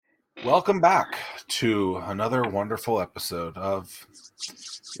Welcome back to another wonderful episode of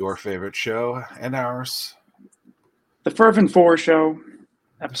your favorite show and ours, The Fervent Four Show,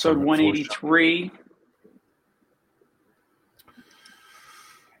 the episode Fervent Four Show. 183.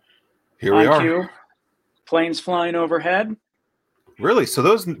 Here we On are. cue, planes flying overhead. Really? So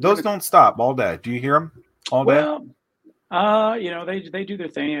those don't stop all day. Do you hear them all day? Well, they do their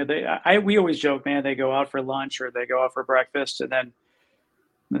thing. We always joke, man. They go out for lunch or they go out for breakfast, and then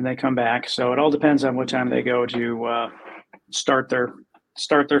they come back. So it all depends on what time they go to start their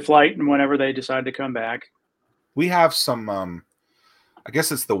flight and whenever they decide to come back. We have some. I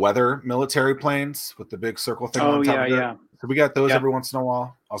guess it's the weather military planes with the big circle thing on top of it. Yeah. So we got those every once in a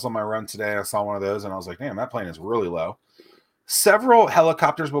while. I was on my run today. I saw one of those, and I was like, "Damn, that plane is really low." Several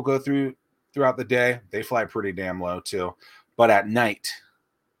helicopters will go throughout the day. They fly pretty damn low too. But at night,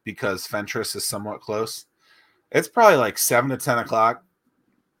 because Fentress is somewhat close, it's probably like 7 to 10 o'clock.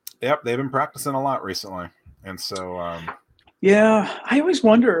 Yep, they've been practicing a lot recently. And so yeah, I always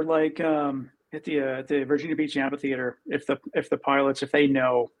wonder, like at the Virginia Beach Amphitheater, if the pilots, if they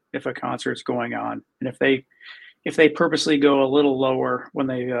know if a concert's going on, and if they purposely go a little lower when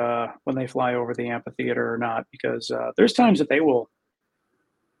they fly over the amphitheater or not, because there's times that they will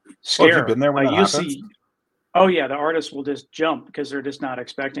scare. have you been there when that happens? Oh yeah, the artists will just jump because they're just not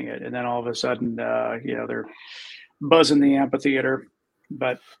expecting it, and then all of a sudden, they're buzzing the amphitheater.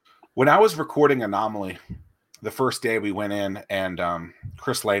 But when I was recording Anomaly, the first day we went in, and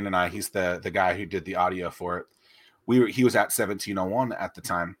Chris Lane and I, he's the guy who did the audio for it. He was at 1701 at the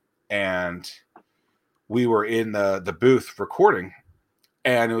time, and we were in the booth recording,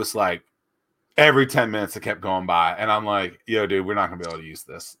 and it was like every 10 minutes it kept going by, and I'm like, yo, dude, we're not gonna be able to use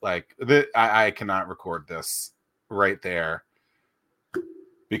this. Like, I cannot record this right there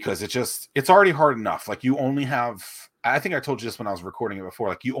because it's already hard enough. Like, you only have, I think I told you this when I was recording it before,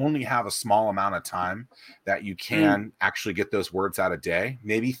 like, you only have a small amount of time that you can actually get those words out a day,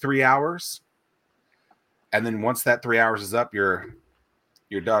 maybe 3 hours. And then once that 3 hours is up, you're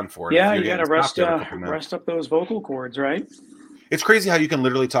done for it. Yeah, you got to rest up those vocal cords, right? It's crazy how you can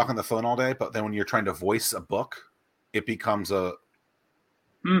literally talk on the phone all day, but then when you're trying to voice a book, it becomes a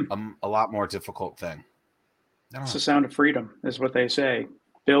lot more difficult thing. It's the sound of freedom, is what they say.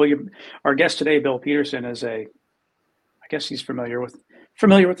 Bill, our guest today, Bill Peterson, I guess he's familiar with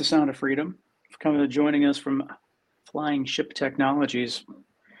the sound of freedom. Coming and joining us from Flying Ship Technologies.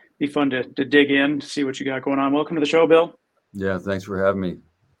 Be fun to dig in, to see what you got going on. Welcome to the show, Bill. Yeah, thanks for having me.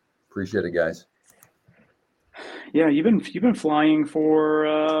 Appreciate it, guys. Yeah, you've been flying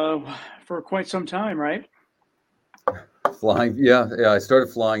for quite some time, right? Flying, yeah. I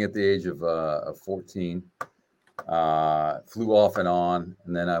started flying at the age of 14. Flew off and on,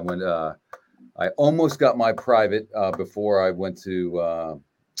 and then I went. I almost got my private before I went to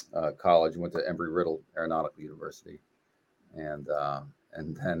college. Went to Embry-Riddle Aeronautical University, and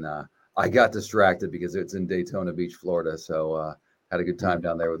then I got distracted because it's in Daytona Beach, Florida. So had a good time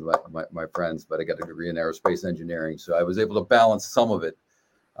down there with my friends. But I got a degree in aerospace engineering, so I was able to balance some of it,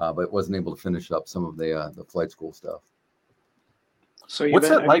 but wasn't able to finish up some of the flight school stuff. So you've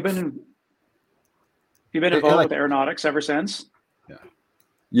been involved with aeronautics ever since?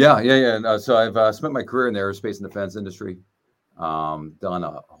 Yeah. So I've spent my career in the aerospace and defense industry. Done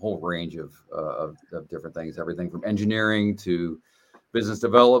a whole range of different things, everything from engineering to business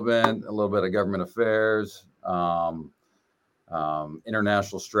development, a little bit of government affairs,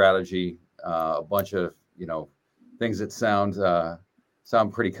 international strategy, a bunch of things that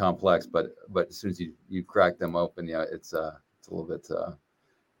sound pretty complex, but as soon as you crack them open, it's a little bit.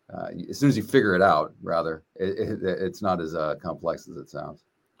 As soon as you figure it out, rather, it's not as complex as it sounds.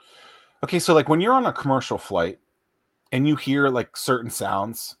 Okay, so like when you're on a commercial flight and you hear like certain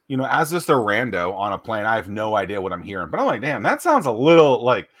sounds, as just a rando on a plane, I have no idea what I'm hearing, but I'm like, damn, that sounds a little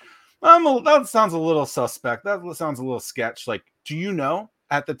like, that sounds a little suspect. That sounds a little sketch. Like, do you know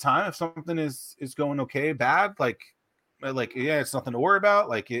at the time if something is going okay, bad? Like, yeah, it's nothing to worry about.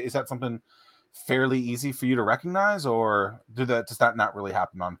 Like, is that something fairly easy for you to recognize, or does that not really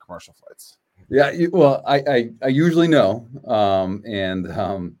happen on commercial flights? Yeah, well, I usually know, and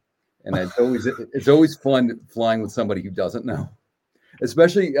it's always fun flying with somebody who doesn't know,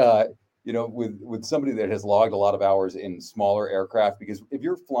 especially with somebody that has logged a lot of hours in smaller aircraft. Because if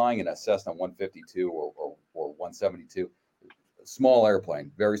you're flying in a Cessna 152 or 172, small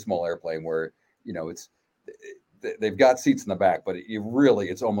airplane, very small airplane, where they've got seats in the back, but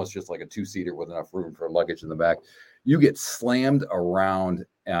it's almost just like a two-seater with enough room for luggage in the back. You get slammed around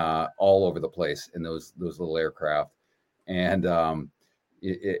all over the place in those little aircraft, and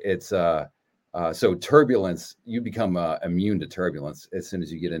So turbulence, you become immune to turbulence as soon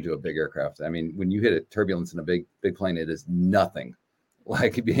as you get into a big aircraft. I mean, when you hit a turbulence in a big plane, it is nothing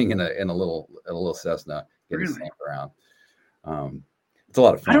like being in a little Cessna getting Really? slammed around. It's a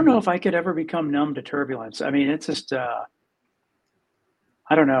lot of fun. I don't know if I could ever become numb to turbulence. I mean, it's just I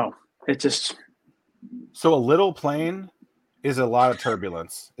don't know. It just So a little plane is a lot of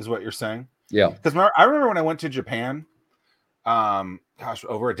turbulence, is what you're saying? Yeah. Because I remember when I went to Japan,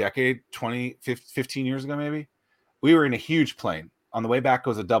 over a decade, 15 years ago, maybe, we were in a huge plane. On the way back, it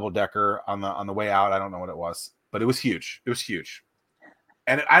was a double decker. On the way out, I don't know what it was, but it was huge. It was huge.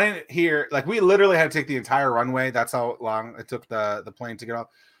 And I didn't hear, like, we literally had to take the entire runway. That's how long it took the plane to get off.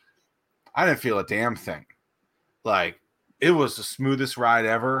 I didn't feel a damn thing. Like, it was the smoothest ride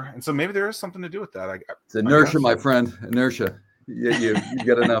ever. And so maybe there is something to do with that. It's inertia, my friend. Inertia. You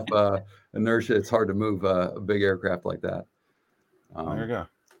get enough inertia. It's hard to move a big aircraft like that. There you go.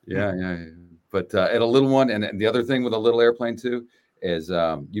 Yeah. But at a little one, and the other thing with a little airplane too is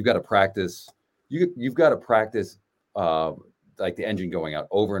you've got to practice. You've got to practice like the engine going out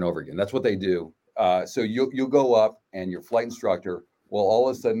over and over again. That's what they do. So you'll go up, and your flight instructor will all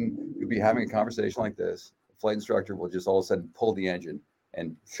of a sudden, you'll be having a conversation like this. The flight instructor will just all of a sudden pull the engine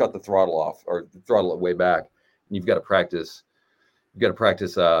and shut the throttle off, or throttle it way back. And you've got to practice. You've got to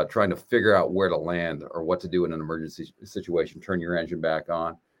practice trying to figure out where to land or what to do in an emergency situation. Turn your engine back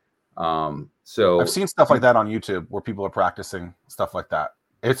on. So I've seen stuff like that on YouTube where people are practicing stuff like that.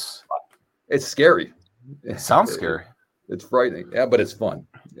 It's scary. It sounds scary. It's frightening. Yeah, but it's fun.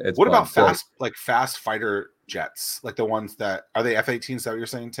 What about fast fighter jets? Like the ones that are they F-18s? Is that what you're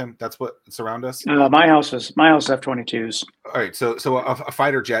saying, Tim? That's what's around us? my house F-22s. All right. So a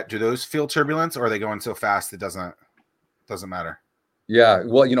fighter jet, do those feel turbulence, or are they going so fast it doesn't matter? Yeah,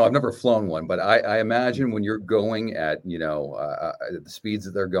 well, I've never flown one, but I imagine when you're going at, the speeds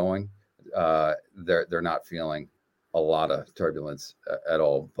that they're going, they're not feeling a lot of turbulence at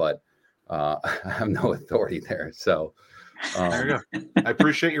all. But I have no authority there, so there you go. I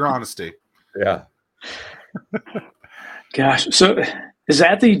appreciate your honesty. Yeah. Gosh, so is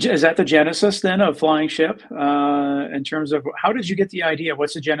that the genesis then of Flying Ship? In terms of how did you get the idea?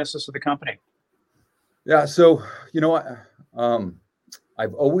 What's the genesis of the company? Yeah, so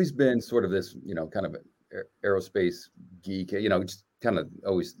I've always been sort of this, kind of aerospace geek, just kind of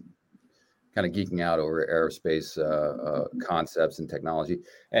always kind of geeking out over aerospace concepts and technology.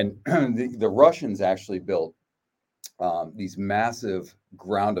 And the Russians actually built these massive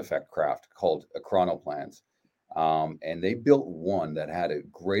ground effect craft called chronoplanes. And they built one that had a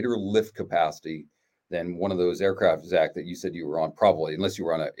greater lift capacity than one of those aircraft, Zach, that you said you were on, probably, unless you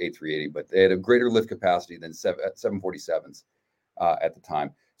were on an A380, but they had a greater lift capacity than 747s. At the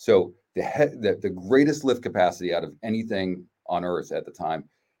time. So the greatest lift capacity out of anything on Earth at the time.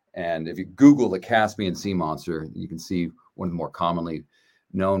 And if you Google the Caspian Sea Monster, you can see one of the more commonly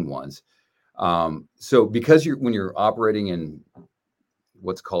known ones. So because when you're operating in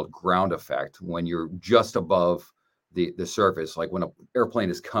what's called ground effect, when you're just above the surface, like when an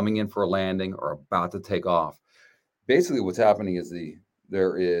airplane is coming in for a landing or about to take off, basically what's happening is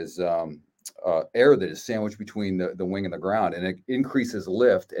there is air that is sandwiched between the wing and the ground, and it increases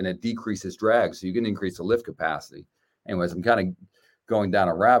lift and it decreases drag, so you can increase the lift capacity. Anyways, I'm kind of going down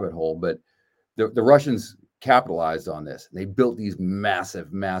a rabbit hole, but the Russians capitalized on this. They built these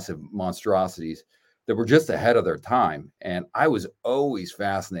massive monstrosities that were just ahead of their time, and I was always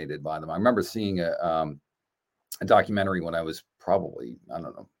fascinated by them. I remember seeing a documentary when I was probably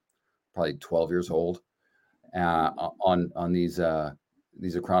 12 years old on these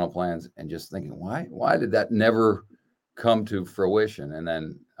chronoplanes, and just thinking, why did that never come to fruition? And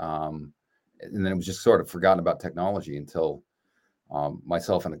then it was just sort of forgotten about technology until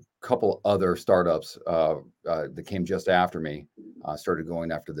myself and a couple other startups that came just after me started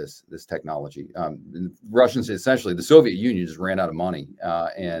going after this technology. The Russians, essentially, the Soviet Union just ran out of money,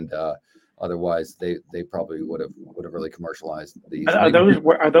 and otherwise they probably would have really commercialized these. Are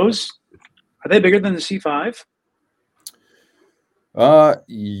they bigger than the C5?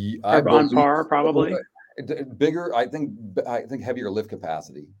 On par, probably. Bigger, I think heavier lift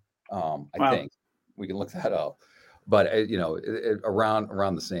capacity. I think we can look that up, but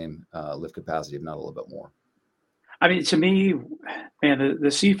around the same lift capacity, if not a little bit more. I mean, to me, man, the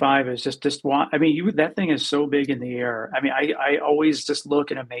C5 is just one. I mean, that thing is so big in the air. I mean, I always just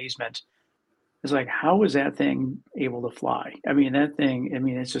look in amazement. It's like, how is that thing able to fly? I mean, that thing. I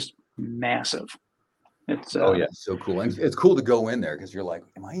mean, it's just massive. It's so cool. And it's cool to go in there because you're like,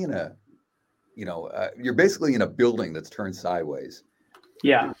 am I in a, you're basically in a building that's turned sideways.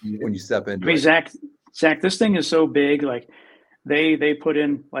 Yeah. When you step into Zach, this thing is so big. Like they put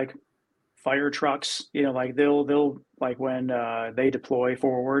in like fire trucks. Like they'll like when they deploy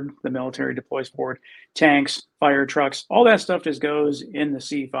forward, the military deploys forward, tanks, fire trucks, all that stuff just goes in the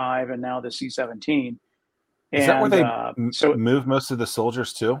C5 and now the C-17. Is that where they so move most of the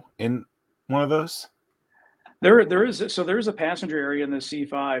soldiers to, in one of those? There's a passenger area in the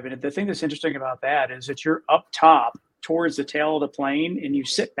C5, and the thing that's interesting about that is that you're up top towards the tail of the plane, and you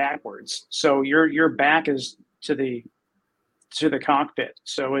sit backwards, so your back is to the cockpit.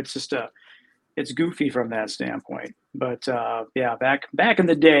 So it's just it's goofy from that standpoint. But yeah, back in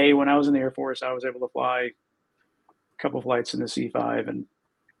the day when I was in the Air Force, I was able to fly a couple flights in the C5, and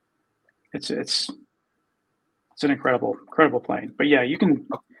it's an incredible plane. But yeah, you can.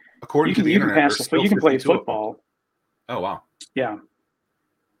 According to the internet, pass the foot. You can play football. Oh wow! Yeah,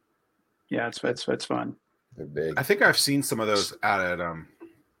 it's fun. They're big. I think I've seen some of those out at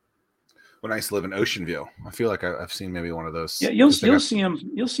when I used to live in Ocean View. I feel like I've seen maybe one of those. Yeah, you'll see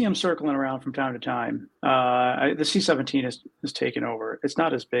them circling around from time to time. The C-17 is taken over. It's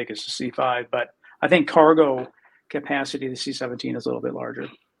not as big as the C-5, but I think cargo capacity of the C-17 is a little bit larger.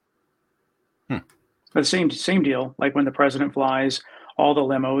 But same deal. Like when the president flies, all the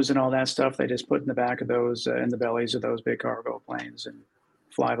limos and all that stuff, they just put in the back of those, in the bellies of those big cargo planes, and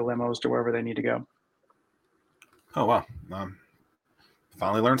fly the limos to wherever they need to go. Oh, wow.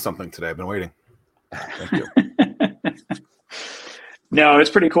 Finally learned something today. I've been waiting. Thank you. No, it's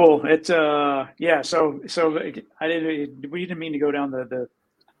pretty cool. It's yeah. So we didn't mean to go down the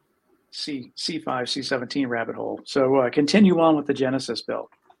C5, C-17 rabbit hole. So continue on with the Genesis, Bill.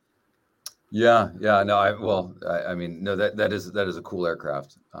 Yeah. No, I mean, no, that is a cool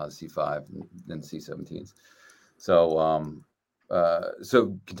aircraft, C5 and C-17s. So,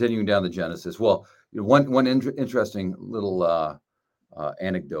 so continuing down the Genesis. Well, one interesting little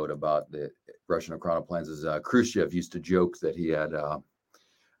anecdote about the Russian chronoplanes is Khrushchev used to joke that he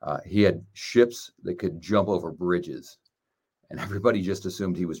had ships that could jump over bridges, and everybody just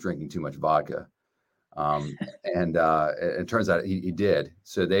assumed he was drinking too much vodka. And it turns out he did.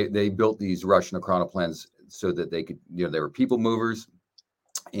 So they built these Russian chronoplanes so that they could, they were people movers,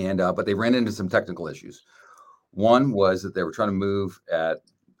 and but they ran into some technical issues. One was that they were trying to move at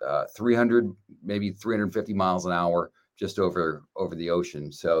 300, maybe 350 miles an hour just over the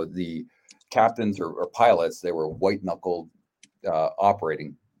ocean. So the captains or pilots, they were white knuckled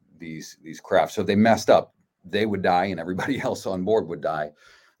operating these craft. So they messed up. They would die, and everybody else on board would die.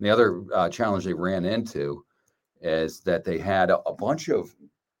 And the other challenge they ran into is that they had a bunch of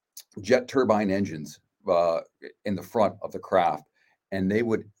jet turbine engines in the front of the craft, and they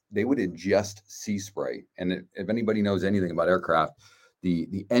would ingest sea spray. And if anybody knows anything about aircraft,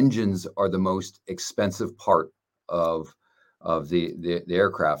 the engines are the most expensive part of the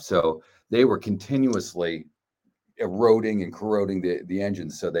aircraft. So they were continuously eroding and corroding the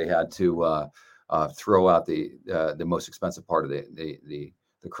engines. So they had to throw out the most expensive part of the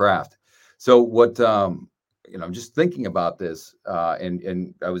craft. So what I'm just thinking about this,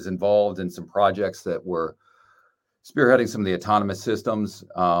 and I was involved in some projects that were spearheading some of the autonomous systems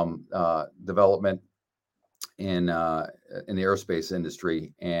development in the aerospace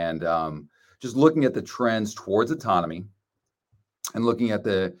industry, and just looking at the trends towards autonomy, and looking at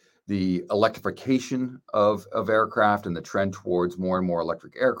the electrification of aircraft and the trend towards more and more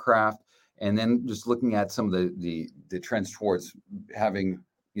electric aircraft, and then just looking at some of the trends towards having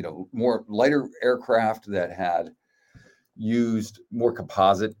more lighter aircraft that had used more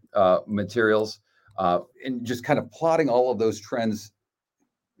composite materials, and just kind of plotting all of those trends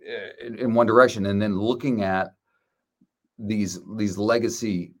in one direction, and then looking at these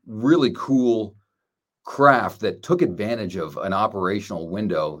legacy really cool craft that took advantage of an operational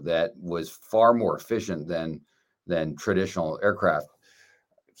window that was far more efficient than traditional aircraft.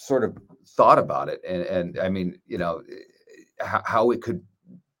 Sort of thought about it, and I mean, how it could,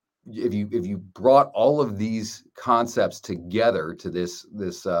 if you brought all of these concepts together to this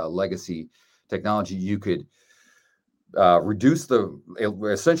legacy technology, you could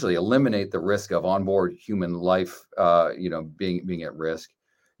essentially eliminate the risk of onboard human life, being at risk.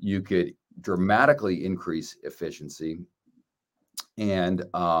 You could dramatically increase efficiency, and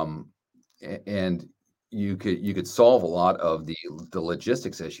you could solve a lot of the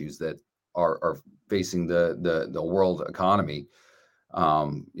logistics issues that are facing the world economy.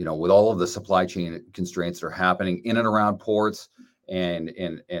 With all of the supply chain constraints that are happening in and around ports and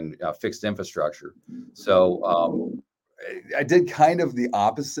fixed infrastructure. So I did kind of the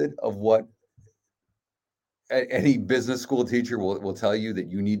opposite of what any business school teacher will tell you, that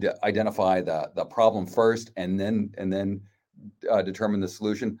you need to identify the problem first and then determine the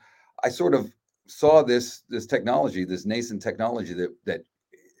solution. I sort of saw this technology, this nascent technology that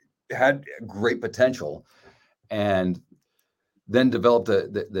had great potential, and then developed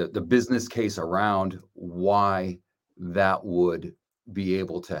the business case around why that would be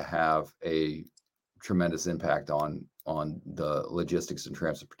able to have a tremendous impact on the logistics and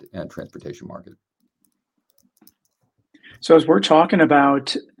transportation market. So as we're talking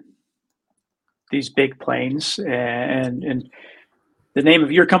about these big planes and the name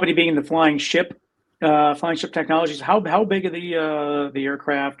of your company being the Flying Ship Technologies, how big are the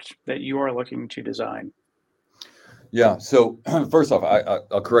aircraft that you are looking to design? Yeah. So first off,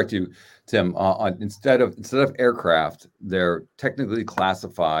 I'll correct you, Tim. Instead of aircraft, they're technically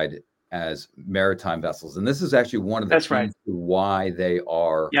classified as maritime vessels, and this is actually one of the keys to why they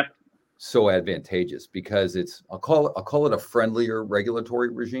are so advantageous, because I'll call it a friendlier regulatory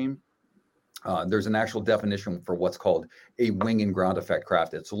regime. There's an actual definition for what's called a wing and ground effect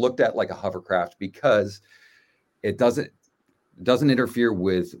craft. It's looked at like a hovercraft because it doesn't interfere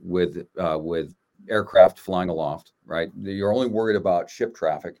with aircraft flying aloft, right? You're only worried about ship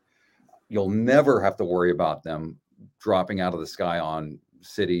traffic. You'll never have to worry about them dropping out of the sky on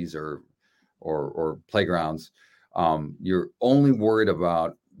cities or playgrounds. You're only worried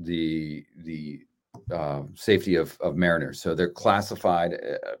about the safety of mariners. So they're classified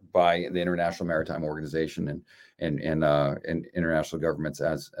by the International Maritime Organization and international governments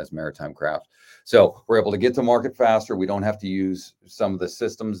as maritime craft. So we're able to get to market faster. We don't have to use some of the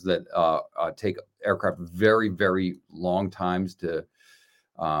systems that take aircraft very, very long times to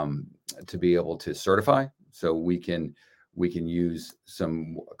be able to certify. So we can use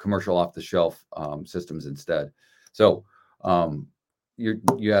some commercial off-the-shelf systems instead. So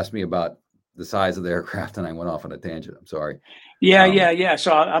you asked me about the size of the aircraft, and I went off on a tangent. I'm sorry. Yeah.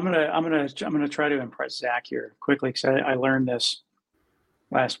 So I'm gonna try to impress Zach here quickly, because I learned this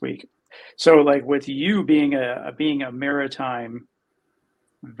last week. So, like, with you being a maritime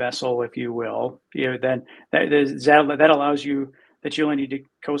vessel, if you will, then that allows you that you only need a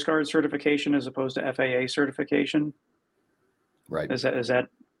Coast Guard certification as opposed to FAA certification. Right. Is that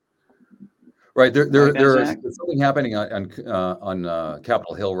right? There's something happening on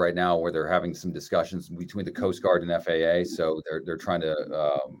Capitol Hill right now where they're having some discussions between the Coast Guard and FAA. So they're trying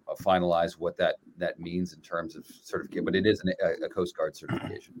to finalize what that means in terms of certificate, but it is a Coast Guard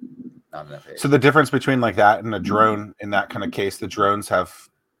certification, not an FAA. So the difference between like that and a drone, in that kind of case, the drones have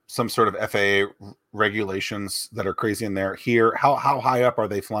some sort of FAA regulations that are crazy in there. Here, how high up are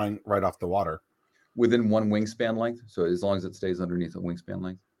they flying right off the water? Within one wingspan length. So as long as it stays underneath a wingspan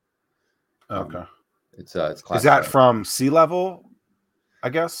length. Okay. It's classified. Is that from sea level, I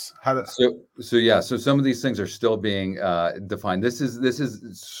guess? So some of these things are still being defined. This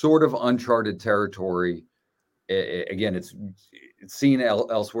is sort of uncharted territory. Again, it's seen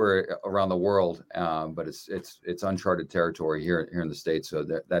elsewhere around the world, but it's uncharted territory here in the States. So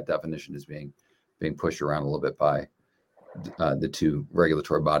that definition is being pushed around a little bit by the two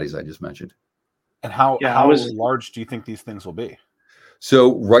regulatory bodies I just mentioned. And how large do you think these things will be?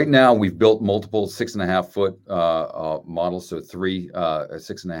 So right now we've built multiple 6.5 foot models. So 3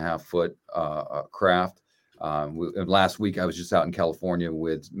 6.5 foot craft. Last week I was just out in California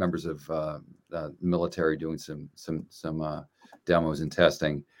with members of the military doing some demos and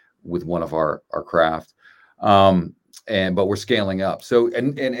testing with one of our craft. But we're scaling up. So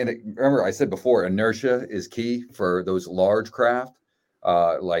and remember I said before, inertia is key for those large craft,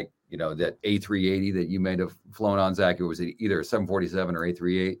 like that A380 that you may have flown on, Zach. It was either a 747 or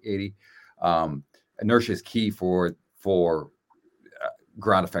A380. Inertia is key for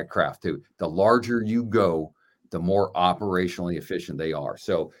ground effect craft too. The larger you go, the more operationally efficient they are.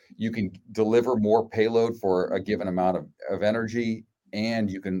 So you can deliver more payload for a given amount of energy, and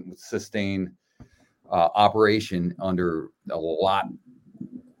you can sustain operation under a lot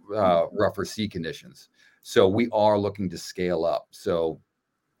rougher sea conditions. So we are looking to scale up. So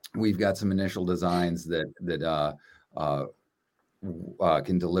we've got some initial designs that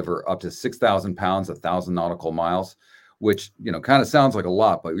can deliver up to 6,000 pounds, 1,000 nautical miles, which kind of sounds like a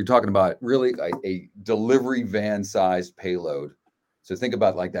lot, but you're talking about really a delivery van-sized payload. So think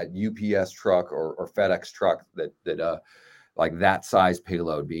about like that UPS truck or FedEx truck that like that size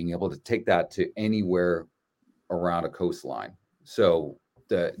payload, being able to take that to anywhere around a coastline. So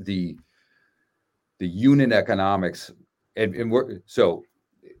the unit economics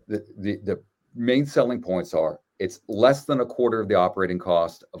the main selling points are it's less than a quarter of the operating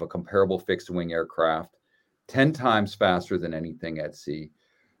cost of a comparable fixed wing aircraft, 10 times faster than anything at sea,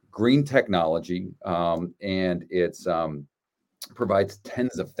 green technology, and it's provides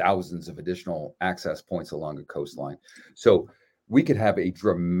tens of thousands of additional access points along a coastline. So we could have a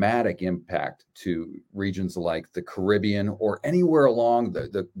dramatic impact to regions like the Caribbean or anywhere along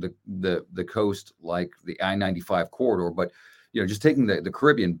the coast, like the I-95 corridor. But just taking the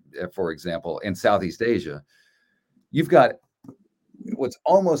Caribbean, for example, and Southeast Asia, you've got what's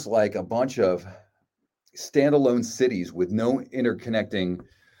almost like a bunch of standalone cities with no interconnecting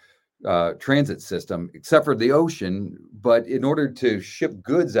transit system except for the ocean. But in order to ship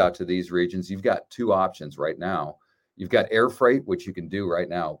goods out to these regions, you've got two options right now. You've got air freight, which you can do right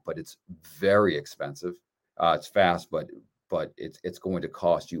now, but it's very expensive. It's fast, but it's going to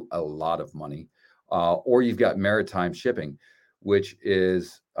cost you a lot of money. Or you've got maritime shipping, which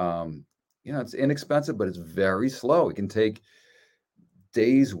is it's inexpensive, but it's very slow. It can take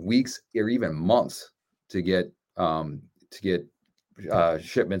days, weeks, or even months to get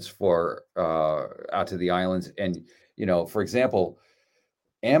shipments for out to the islands. And for example,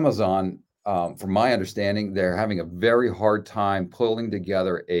 Amazon, from my understanding, they're having a very hard time pulling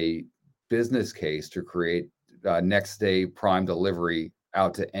together a business case to create next day prime delivery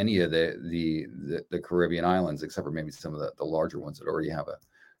out to any of the Caribbean islands, except for maybe some of the larger ones that already have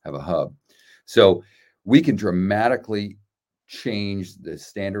a hub. So we can dramatically change the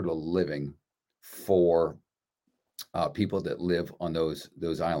standard of living for people that live on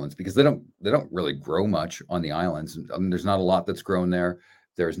those islands, because they don't really grow much on the islands. There's not a lot that's grown there.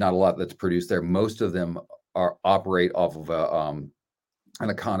 There's not a lot that's produced there. Most of them operate off of an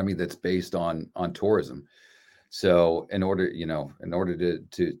economy that's based on tourism. So in order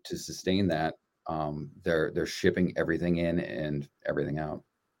to sustain that, they're shipping everything in and everything out.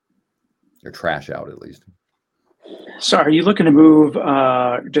 They're trash out, at least. So are you looking to move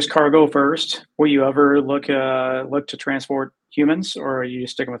just cargo first? Will you ever look to transport humans, or are you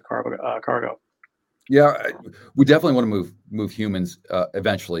sticking with cargo? Yeah, we definitely want to move humans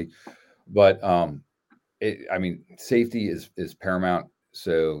eventually, but safety is paramount.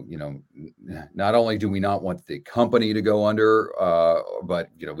 So not only do we not want the company to go under, but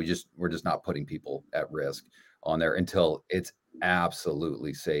we're just not putting people at risk on there until it's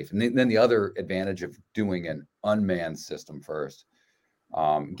absolutely safe. And then the other advantage of doing an unmanned system first,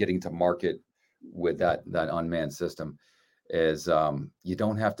 getting to market with that unmanned system, is you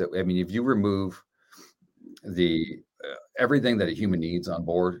don't have to. I mean, if you remove everything that a human needs on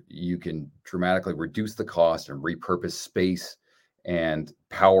board, you can dramatically reduce the cost and repurpose space and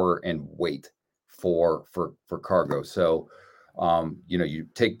power and weight for cargo. So you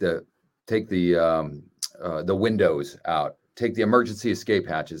take the windows out, take the emergency escape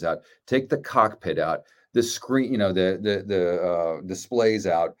hatches out, take the cockpit out, the screen, the displays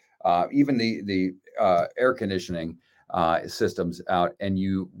out, even the air conditioning systems out, and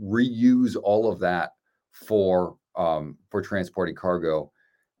you reuse all of that for transporting cargo.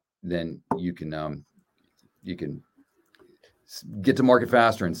 Then you can get to market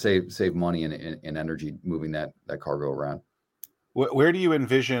faster and save money and energy moving that cargo around. Where do you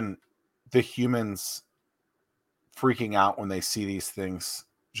envision the humans freaking out when they see these things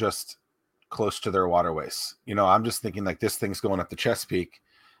just close to their waterways? I'm just thinking like this thing's going up the Chesapeake,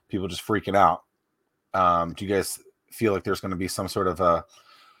 people just freaking out. Do you guys feel like there's going to be some sort of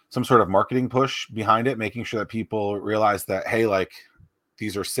marketing push behind it, making sure that people realize that, hey, like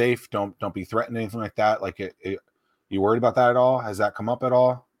these are safe, don't be threatened, anything like that? Like you worried about that at all? Has that come up at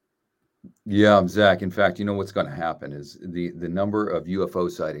all? Yeah, Zach. In fact, what's going to happen is the number of UFO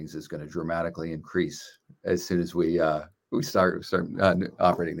sightings is going to dramatically increase as soon as we start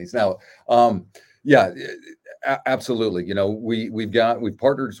operating these. Now, absolutely. We've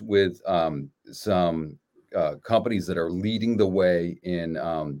partnered with some companies that are leading the way in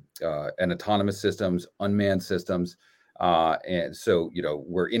autonomous systems, unmanned systems, and so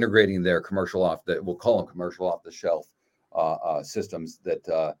we're integrating their we'll call them commercial off the shelf systems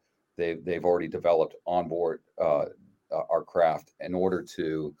that they've already developed on board our craft in order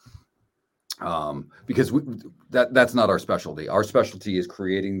to because that's not our specialty. Our specialty is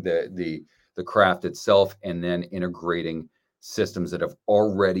creating the craft itself and then integrating systems that have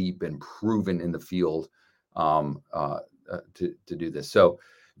already been proven in the field to do this. So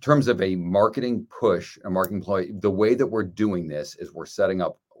in terms of a marketing push, a marketing ploy, the way that we're doing this is we're setting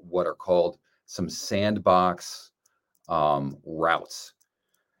up what are called some sandbox routes,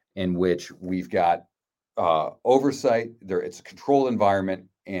 in which we've got oversight there. It's a controlled environment,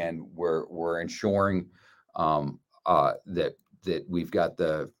 and we're ensuring that we've got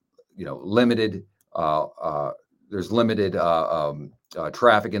the limited there's limited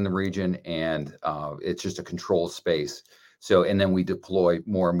traffic in the region, and it's just a controlled space. So, and then we deploy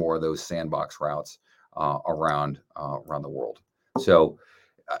more and more of those sandbox routes around the world. So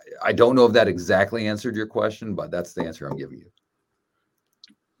I don't know if that exactly answered your question, but that's the answer I'm giving you.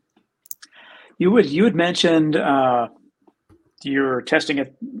 You had mentioned you're testing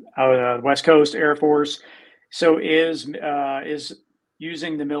it out of the West Coast Air Force. So is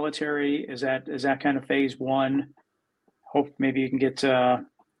using the military, is that kind of phase one? Hope maybe you can get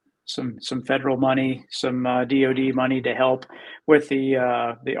some federal money, some DoD money to help with the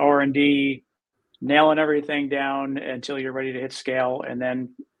R&D, nailing everything down until you're ready to hit scale, and then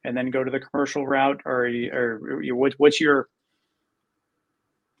go to the commercial route, or what's your,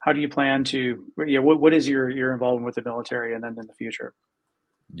 how do you plan to, what is your involvement with the military and then in the future?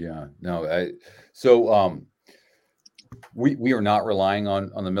 Yeah, no, so we are not relying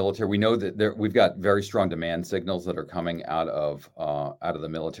on the military. We know that we've got very strong demand signals that are coming out of the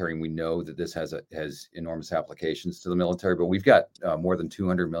military, and we know that this has enormous applications to the military. But we've got more than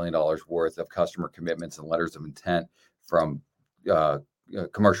 $200 million worth of customer commitments and letters of intent from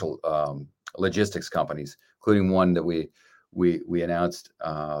commercial logistics companies, including one that we announced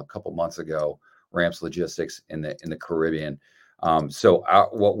a couple months ago, Ramps Logistics in the Caribbean. So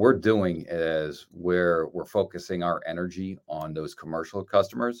what we're doing is we're focusing our energy on those commercial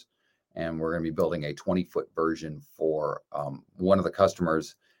customers, and we're going to be building a 20-foot version for one of the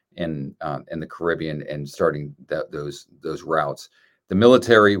customers in the Caribbean and starting those routes. The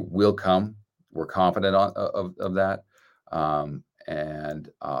military will come. We're confident of that,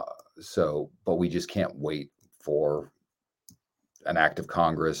 but we just can't wait for an act of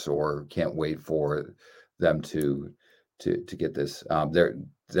Congress, or can't wait for them to get this.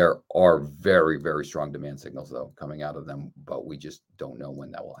 There are very, very strong demand signals though coming out of them, but we just don't know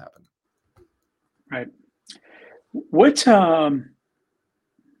when that will happen. Right. What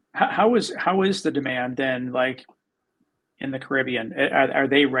how is the demand then, like in the Caribbean? Are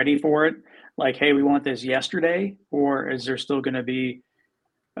they ready for it? Like, hey, we want this yesterday, or is there still going to be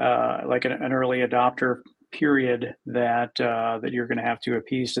like an early adopter period that you're going to have to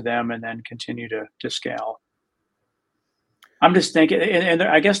appease to them and then continue to scale? I'm just thinking, and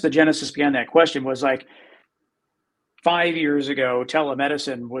I guess the genesis behind that question was like 5 years ago,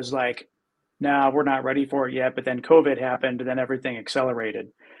 telemedicine was like, nah, we're not ready for it yet. But then COVID happened, and then everything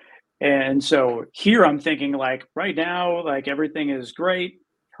accelerated. And so here I'm thinking, like, right now, like everything is great.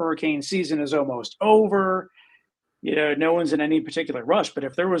 Hurricane season is almost over. No one's in any particular rush. But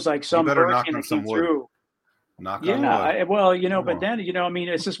if there was like some hurricane that came through, knock on wood. But then, I mean,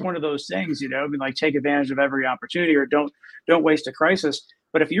 it's just one of those things, I mean, like, take advantage of every opportunity, or don't waste a crisis.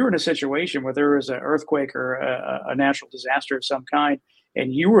 But if you're in a situation where there is an earthquake or a natural disaster of some kind,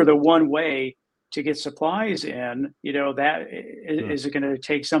 and you were the one way to get supplies in, is it going to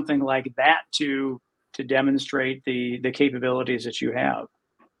take something like that to demonstrate the capabilities that you have?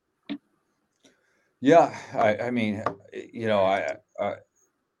 Yeah, I mean,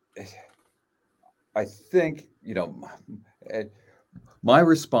 I think, my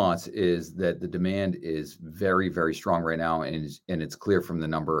response is that the demand is very, very strong right now, and it's clear from the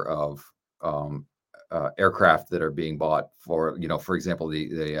number of aircraft that are being bought for, for example,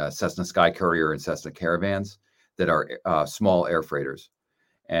 the Cessna SkyCourier and Cessna Caravans that are small air freighters,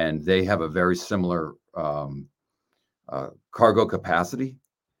 and they have a very similar cargo capacity,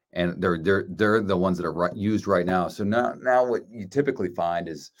 and they're the ones that are used right now. So now what you typically find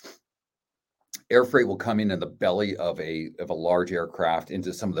is air freight will come in the belly of a large aircraft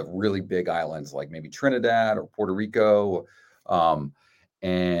into some of the really big islands, like maybe Trinidad or Puerto Rico, and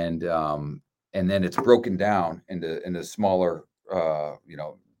then it's broken down into smaller,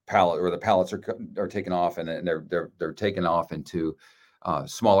 pallet, or the pallets are taken off, and they're taken off into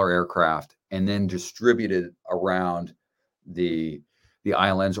smaller aircraft, and then distributed around the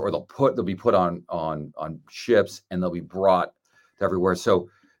islands, or they'll be put on ships, and they'll be brought to everywhere. So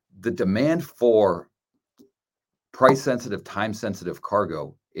the demand for price sensitive, time sensitive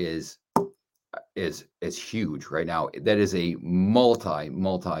cargo is huge right now. That is a multi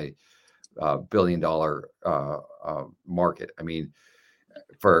billion dollar market. I mean,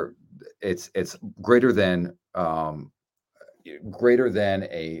 it's greater than a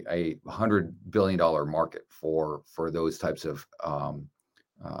 $100 billion market for those types of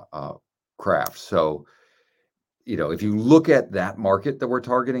craft. So, if you look at that market that we're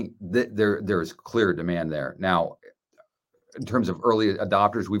targeting, there's clear demand there. Now, in terms of early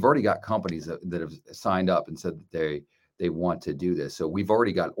adopters, we've already got companies that have signed up and said that they want to do this. So we've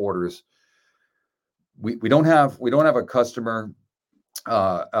already got orders. We don't have a customer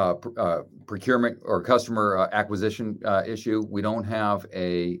procurement or customer acquisition issue. We don't have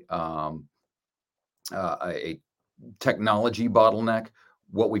a technology bottleneck.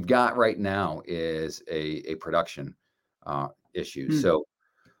 What we've got right now is a production issue. So,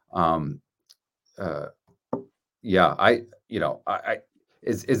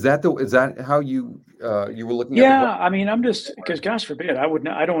 Is that how you were looking at the Yeah, question? I mean, I'm just because gosh forbid,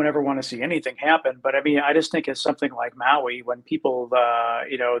 I don't ever want to see anything happen. But I mean, I just think it's something like Maui when people,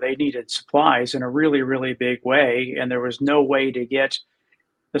 they needed supplies in a really, really big way, and there was no way to get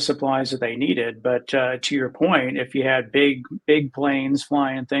the supplies that they needed. But to your point, if you had big planes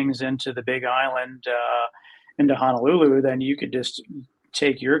flying things into the Big Island, into Honolulu, then you could just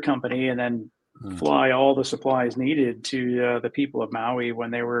take your company and then Hmm. fly all the supplies needed to the people of Maui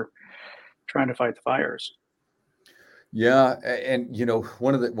when they were trying to fight the fires. Yeah, and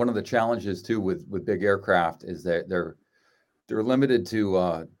one of the challenges too with big aircraft is that they're limited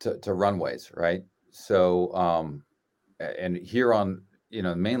to runways, right? So and here on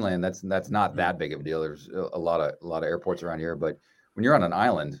mainland, that's not that big of a deal. There's a lot of airports around here, but when you're on an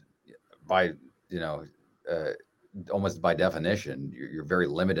island, by you know uh, almost by definition, you're very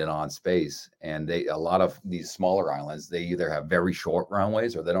limited on space. And a lot of these smaller islands, they either have very short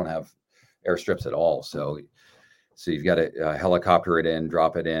runways or they don't have airstrips at all. So you've got to helicopter it in,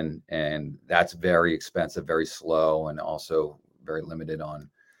 drop it in, and that's very expensive, very slow, and also very limited on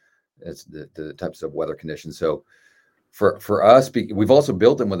the types of weather conditions. So for us, we've also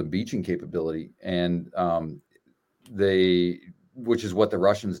built them with a beaching capability, and they, which is what the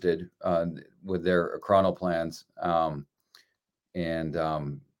Russians did with their chrono plans, and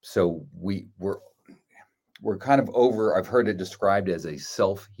so we're kind of over. I've heard it described as a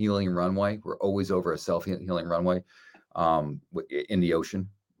self-healing runway. We're always over a self-healing runway in the ocean,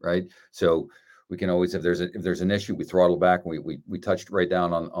 right? So we can always, if there's an issue, we throttle back and we touched right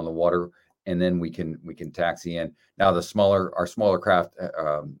down on the water, and then we can taxi in. Now our smaller craft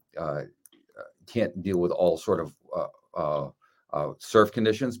can't deal with all sort of surf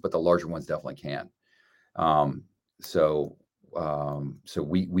conditions, but the larger ones definitely can. Um, so so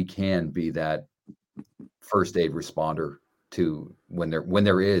we can be that first aid responder to when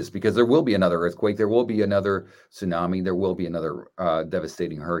there is, because there will be another earthquake, there will be another tsunami, there will be another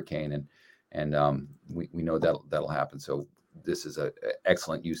devastating hurricane, and we know that'll happen. So this is a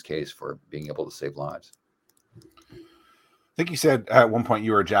excellent use case for being able to save lives. I think you said at one point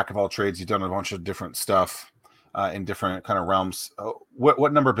you were a jack of all trades. You've done a bunch of different stuff in different kind of realms.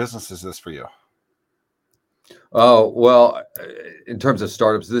 What number of business is this for you? Oh, well, in terms of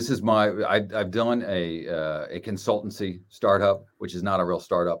startups, this is I've done a consultancy startup, which is not a real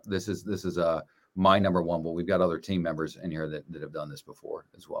startup. This is my number one, but we've got other team members in here that have done this before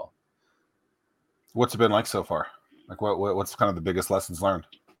as well. What's it been like so far? Like what's kind of the biggest lessons learned?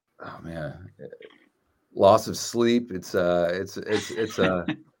 Oh man, loss of sleep. It's what's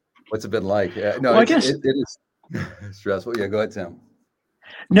it been like? No, Well, I guess it is stressful. Yeah, go ahead, Tim.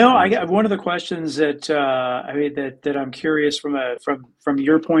 no. I got one of the questions that I mean that I'm curious from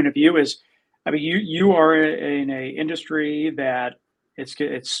your point of view is, I mean, you are in a industry that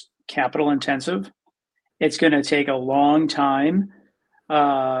it's capital intensive. It's going to take a long time,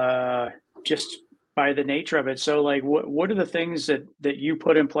 just by the nature of it. So, like, what are the things that you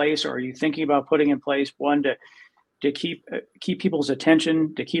put in place, or are you thinking about putting in place? One to keep people's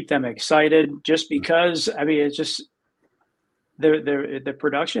attention, to keep them excited. Just because, I mean, it's just the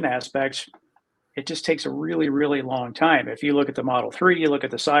production aspects. It just takes a really really long time. If you look at the Model 3, you look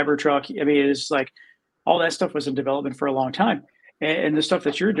at the Cybertruck. I mean, it's like all that stuff was in development for a long time, and the stuff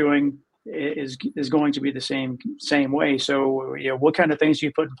that you're doing is going to be the same way. So, what kind of things do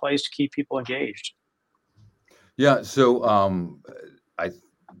you put in place to keep people engaged? Yeah. So I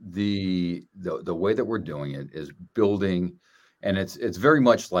the way that we're doing it is building, and it's very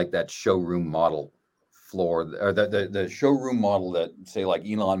much like that showroom model floor, or the showroom model that, say, like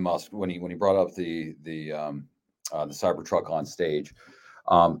Elon Musk, when he brought up the Cybertruck on stage.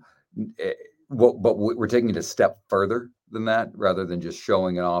 Um, but we're taking it a step further than that, rather than just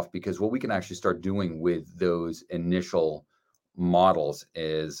showing it off, because what we can actually start doing with those initial models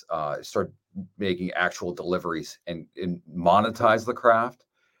is start making actual deliveries and monetize the craft.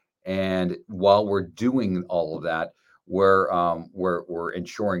 And while we're doing all of that, we're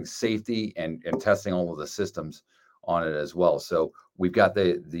ensuring safety and testing all of the systems on it as well. So we've got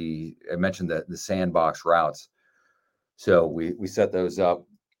the I mentioned the sandbox routes. So we set those up,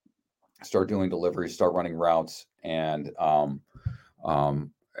 start doing deliveries, start running routes, um,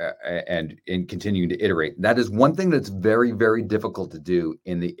 and in continuing to iterate. That is one thing that's very, very difficult to do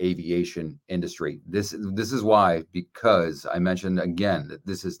in the aviation industry. This is why, because I mentioned again that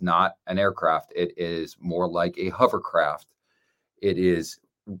this is not an aircraft. It is more like a hovercraft. It is,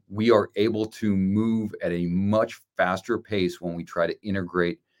 we are able to move at a much faster pace when we try to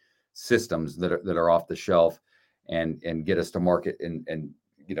integrate systems that are off the shelf and get us to market. And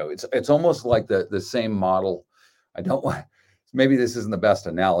it's almost like the same model. I don't want maybe this isn't the best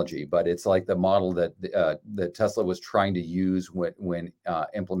analogy, but it's like the model that that Tesla was trying to use when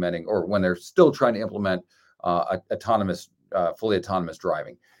implementing, or when they're still trying to implement fully autonomous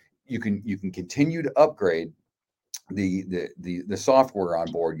driving. You can continue to upgrade the software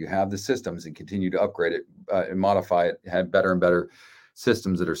on board. You have the systems and continue to upgrade it and modify it, have better and better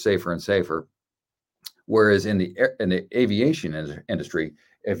systems that are safer and safer. Whereas in the aviation industry,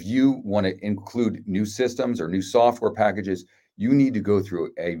 if you want to include new systems or new software packages, you need to go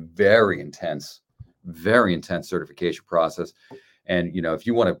through a very intense certification process. And if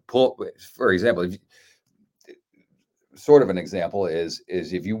you want to pull, for example, sort of an example is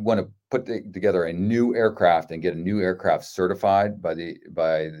if you want to put together a new aircraft and get a new aircraft certified by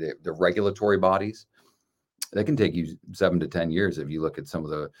the regulatory bodies, that can take you 7 to 10 years. If you look at some of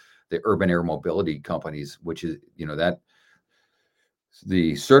the urban air mobility companies, which is that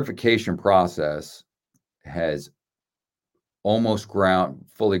the certification process has almost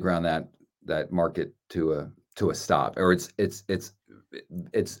fully ground that market to a stop, or it's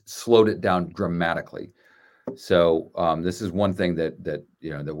slowed it down dramatically. So this is one thing that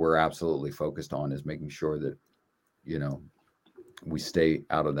we're absolutely focused on, is making sure that we stay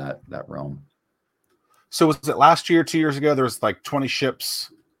out of that realm. So was it last year, 2 years ago? There was like 20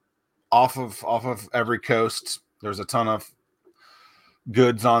 ships off of every coast. There's a ton of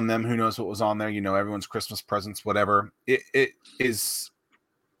goods on them. Who knows what was on there? Everyone's Christmas presents, whatever.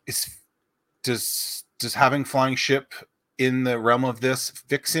 Does having flying ship in the realm of this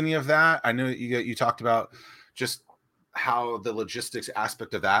fix any of that? I know you talked about just how the logistics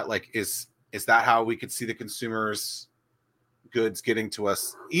aspect of that, like, is that how we could see the consumers' goods getting to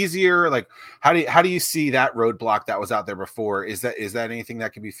us easier? Like, how do you see that roadblock that was out there before? Is that anything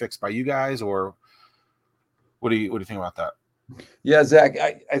that can be fixed by you guys, or what do you think about that? Yeah, Zach,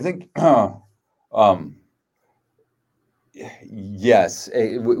 I think yes,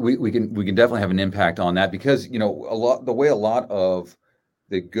 we can definitely have an impact on that, because the way a lot of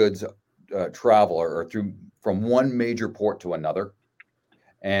the goods travel are through from one major port to another,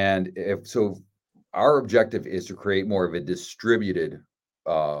 and our objective is to create more of a distributed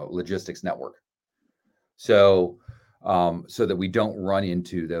logistics network, so that we don't run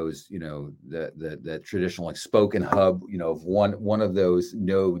into those, the traditional like spoke and hub. If one of those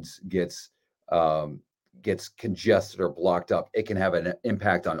nodes gets congested or blocked up, it can have an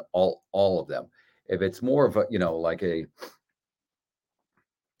impact on all of them. If it's more of a like a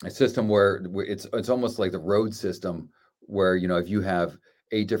system where it's almost like the road system, where if you have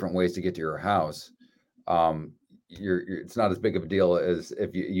 8 different ways to get to your house, it's not as big of a deal as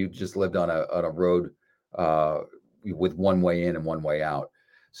if you just lived on a road with one way in and one way out.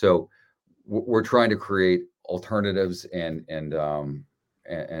 So we're trying to create alternatives, and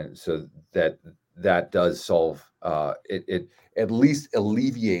so that does solve it at least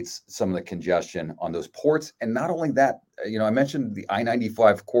alleviates some of the congestion on those ports. And not only that, I mentioned the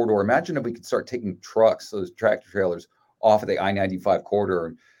I-95 corridor. Imagine if we could start taking trucks, those tractor trailers, off of the I-95 corridor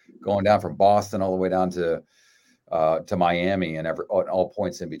and going down from Boston all the way down to Miami and all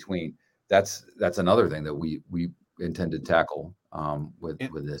points in between. That's another thing that we intend to tackle with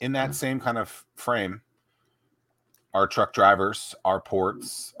this. In that same kind of frame, our truck drivers, our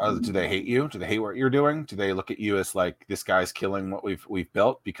ports, do they hate you? Do they hate what you're doing? Do they look at you as like, this guy's killing what we've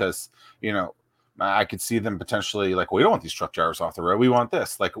built? Because I could see them potentially like, we don't want these truck drivers off the road. We want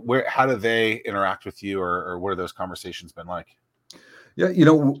this. Like, how do they interact with you, or what are those conversations been like?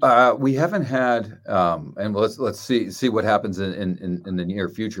 Yeah, we haven't had, and let's see what happens in the near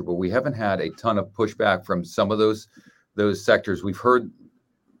future. But we haven't had a ton of pushback from some of those sectors. We've heard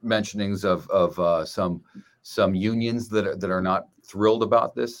mentionings of some unions that are not thrilled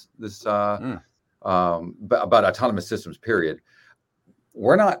about this about autonomous systems. Period.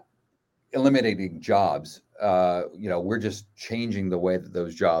 We're not eliminating jobs. We're just changing the way that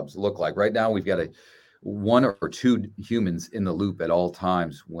those jobs look like. Right now, we've got one or two humans in the loop at all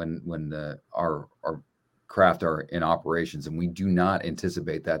times when our craft are in operations, and we do not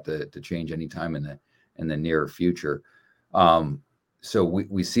anticipate that to change anytime in the near future. So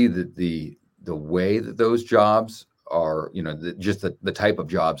we see that the way that those jobs are, just the type of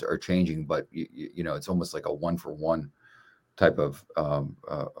jobs are changing, but it's almost like a 1-for-1 type of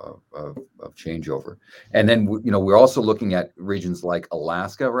changeover. And then we're also looking at regions like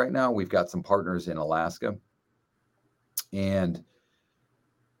Alaska right now. We've got some partners in Alaska, and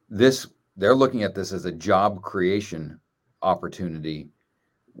they're looking at this as a job creation opportunity,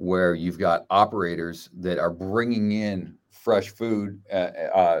 where you've got operators that are bringing in fresh food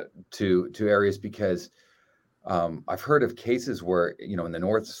to areas, because I've heard of cases where in the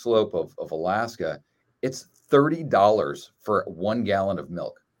North Slope of Alaska, it's $30 for 1 gallon of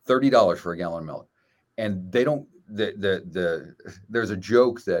milk. $30 for a gallon of milk, and they don't. There's a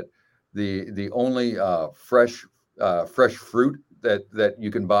joke that the only fresh fruit that you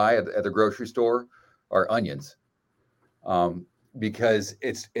can buy at the grocery store are onions, because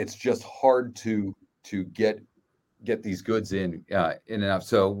it's just hard to get these goods in enough.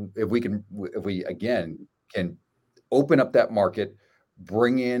 So if we again can open up that market,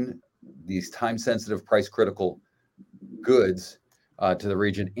 bring in these time sensitive, price critical goods to the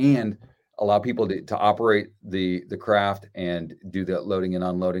region, and allow people to operate the craft and do the loading and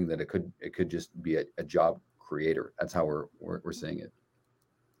unloading, that it could just be a job creator. That's how we're seeing it.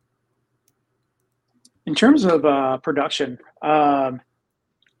 In terms of production, so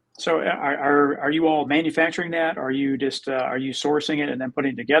are you all manufacturing that? Are you just are you sourcing it and then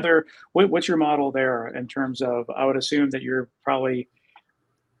putting it together? What's your model there in terms of? I would assume that you're probably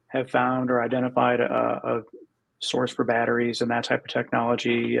have found or identified a source for batteries and that type of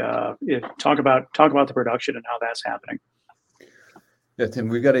technology. Talk about the production and how that's happening. Yeah, Tim,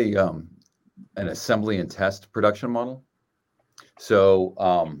 we've got an assembly and test production model. So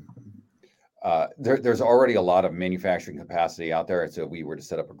there's already a lot of manufacturing capacity out there. And so we were to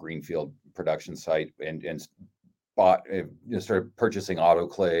set up a greenfield production site and started purchasing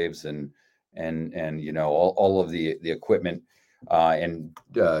autoclaves and all of the equipment and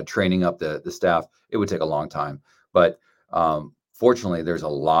training up the staff. It would take a long time, but fortunately, there's a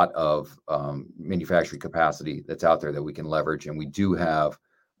lot of manufacturing capacity that's out there that we can leverage, and we do have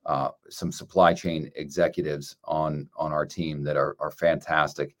some supply chain executives on our team that are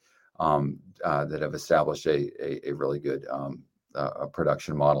fantastic, that have established a really good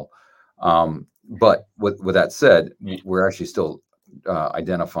production model. But with that said, we're actually still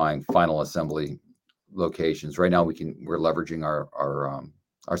identifying final assembly locations. Right now, we're leveraging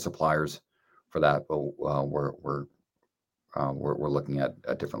our suppliers for that, but we're looking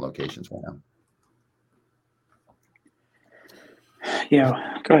at different locations right now.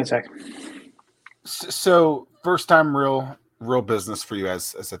 Yeah, go ahead, Zach. So first time real business for you,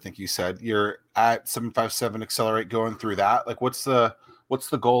 as I think you said, you're at 757 Accelerate, going through that. Like, what's the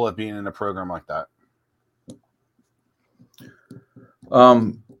goal of being in a program like that?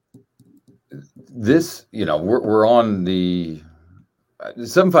 This, we're on the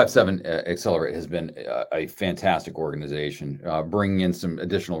 757 Accelerate has been a fantastic organization, bringing in some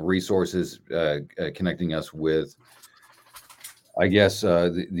additional resources, connecting us with, I guess,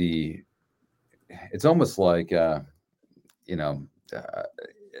 it's almost like,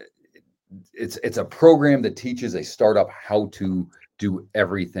 it's a program that teaches a startup how to do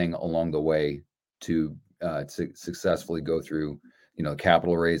everything along the way to successfully go through,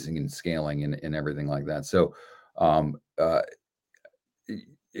 capital raising and scaling and everything like that. So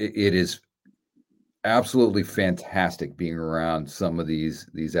it is absolutely fantastic being around some of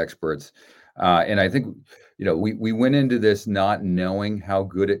these experts. And I think, we went into this not knowing how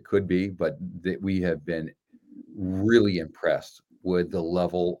good it could be, but that we have been really impressed with the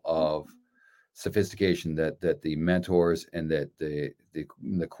level of sophistication that the mentors and that the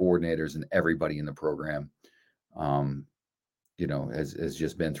coordinators and everybody in the program, has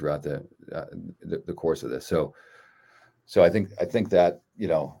just been throughout the course of this. So I think that,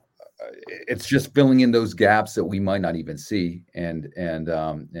 it's just filling in those gaps that we might not even see, and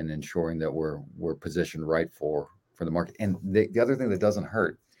ensuring that we're positioned right for the market. And the other thing that doesn't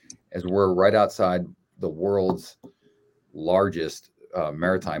hurt is we're right outside the world's largest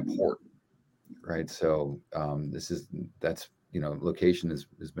maritime port, right? So location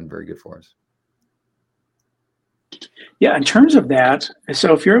has been very good for us. Yeah, in terms of that,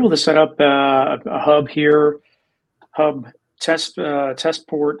 so if you're able to set up a hub here, test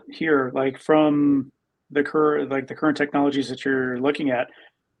port here, like from the current technologies that you're looking at,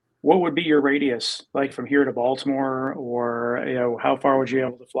 what would be your radius, like from here to Baltimore, or how far would you be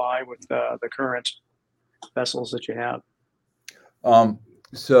able to fly with the current vessels that you have?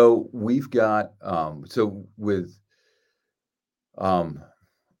 So we've got with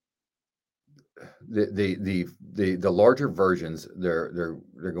the larger versions, they're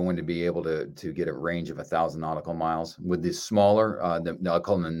going to be able to get a range of 1,000 nautical miles. With the smaller, I'll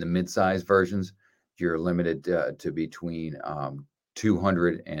call them the mid-size versions, you're limited to between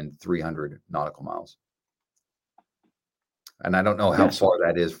 200 and 300 nautical miles. And I don't know how far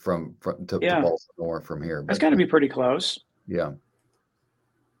that is from to Baltimore from here. That's got to be pretty close. Yeah.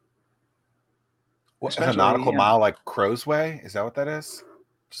 What's a nautical mile, like Crow's Way? Is that what that is?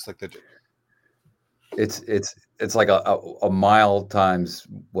 Just like it's like a mile times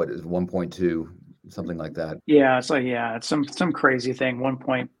what is 1.2, something like that. Yeah, it's like it's some crazy thing. 1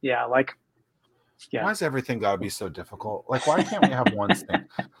 point, like Yeah. Why is everything got to be so difficult? Like, why can't we have one thing?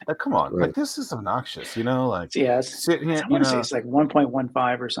 Like, come on, Right. like this is obnoxious, you know? Like, Yeah, sitting here, I you want to say know, it's like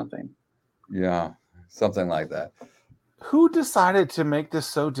 1.15 or something. Yeah, something like that. who decided to make this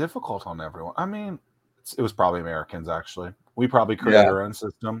so difficult on everyone? I mean, it was probably Americans, actually. We probably created Yeah. our own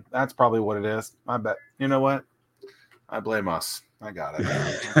system. That's probably what it is. I bet. You know what? I blame us. I got it.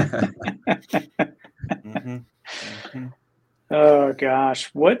 Mm-hmm. Mm-hmm. Oh gosh,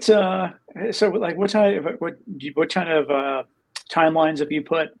 what? So like, what kind of timelines have you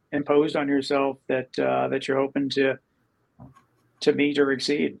imposed on yourself that you're hoping to meet or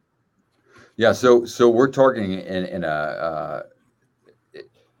exceed? Yeah, so we're targeting in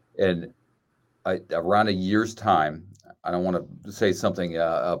around a year's time. I don't want to say something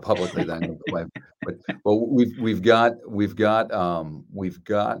publicly then, but we've got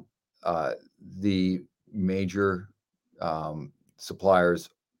the major suppliers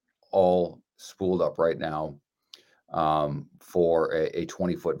all spooled up right now for a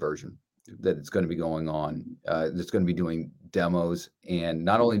 20-foot version that it's going to be going on. That's going to be doing demos, and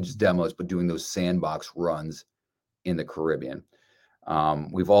not only just demos, but doing those sandbox runs in the Caribbean.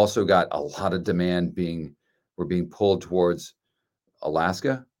 We've also got a lot of demand we're being pulled towards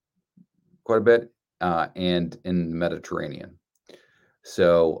Alaska quite a bit, and in the Mediterranean.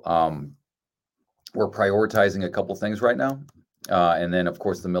 So we're prioritizing a couple things right now. And then, of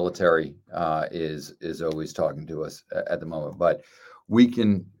course, the military is always talking to us at the moment. But we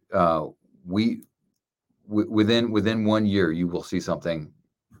can within 1 year, you will see something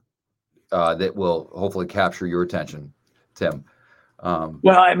that will hopefully capture your attention, Tim.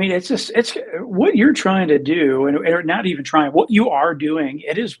 Well, I mean, it's what you're trying to do, and or not even trying. What you are doing,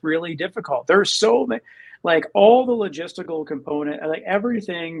 it is really difficult. There's so many, like all the logistical component, like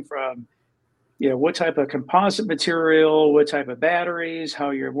everything from what type of composite material, what type of batteries,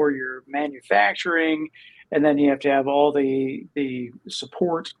 where you're manufacturing, and then you have to have all the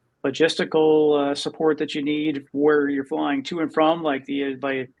support, logistical support that you need where you're flying to and from, I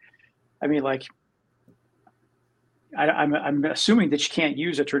mean, like I'm assuming that you can't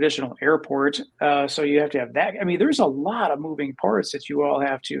use a traditional airport, so you have to have that. I mean, there's a lot of moving parts that you all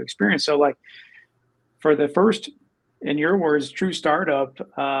have to experience. So, like for the first, in your words, true startup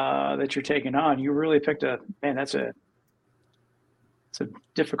that you're taking on, you really picked a man. It's a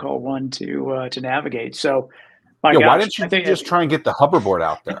difficult one to navigate. So, my Yeah, why gosh, didn't I you think just try and get the hoverboard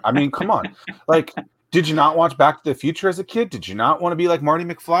out there? I mean, come on. Like, did you not watch Back to the Future as a kid? Did you not want to be like Marty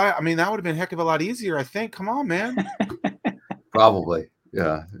McFly? I mean, that would have been a heck of a lot easier, I think. Come on, man. Probably,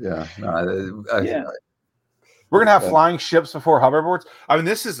 yeah. No, yeah. We're gonna have flying ships before hoverboards. I mean,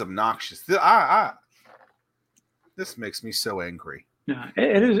 this is obnoxious. This makes me so angry. Yeah,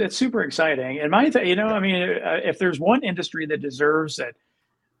 it is. It's super exciting. And I mean, if there's one industry that deserves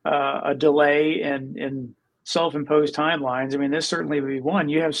a delay in self-imposed timelines, I mean, this certainly would be one.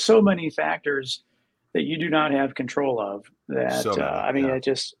 You have so many factors that you do not have control of. That So many, I mean, yeah.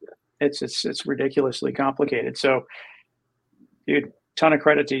 it's ridiculously complicated. So, dude, ton of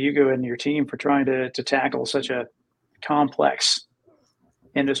credit to you and your team for trying to tackle such a complex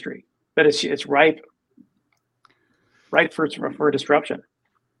industry. But it's ripe for disruption.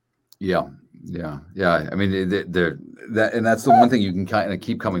 Yeah. I mean, and that's the one thing you can kind of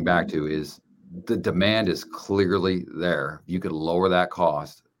keep coming back to is the demand is clearly there. You could lower that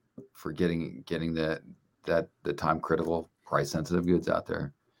cost for getting the time critical, price sensitive goods out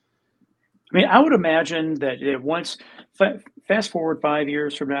there. I mean, I would imagine that once fast forward 5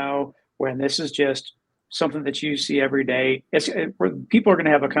 years from now, when this is just something that you see every day, where people are going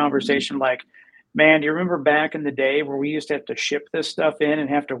to have a conversation like, man, do you remember back in the day where we used to have to ship this stuff in and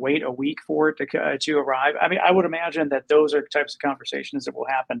have to wait a week for it to arrive? I mean, I would imagine that those are types of conversations that will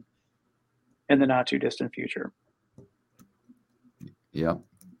happen in the not too distant future. Yeah.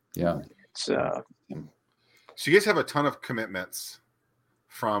 So you guys have a ton of commitments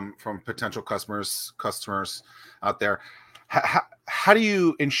from potential customers out there. How do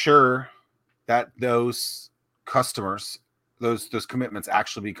you ensure that those customers, those commitments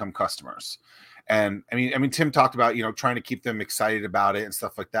actually become customers? And I mean, Tim talked about, trying to keep them excited about it and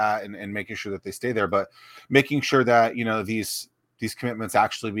stuff like that, and making sure that they stay there, but making sure that, these commitments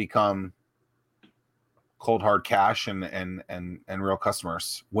actually become cold hard cash and real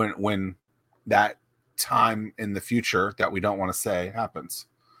customers when that time in the future that we don't want to say happens.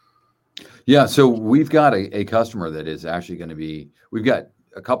 Yeah. So we've got a customer that is actually going to be, we've got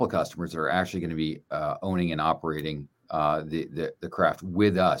a couple of customers that are actually going to be owning and operating the craft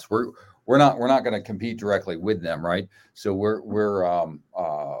with us. We're not going to compete directly with them, right? So we're going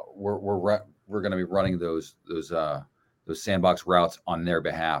to be running those those sandbox routes on their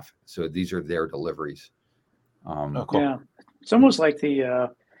behalf. So these are their deliveries. Oh, cool. Yeah, it's almost like the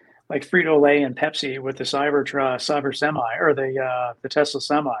like Frito-Lay and Pepsi with the Cyber Semi or the Tesla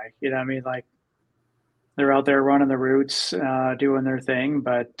Semi. You know, what I mean, like they're out there running the routes, doing their thing,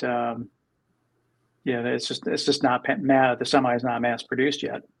 but yeah, it's just not the Semi is not mass produced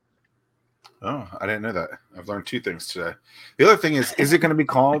yet. Oh, I didn't know that. I've learned two things today. The other thing is it going to be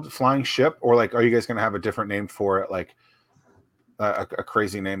called Flying Ship, or like, are you guys going to have a different name for it? Like a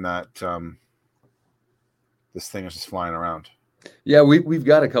crazy name that this thing is just flying around. Yeah, we've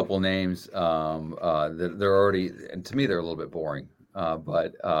got a couple names that they're already, and to me they're a little bit boring.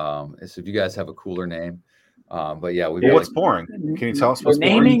 But so if you guys have a cooler name, but yeah, what's boring? Can you tell us what's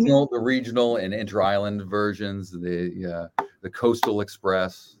naming boring? The regional and inter-island versions, the Coastal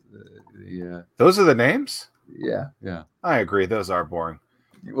Express. Those are the names? Yeah. I agree. Those are boring.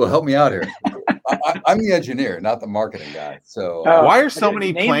 Well, help me out here. I'm the engineer, not the marketing guy. So why are so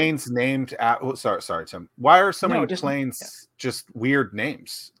many planes named at? Oh, sorry, Tim. Why are so many planes just weird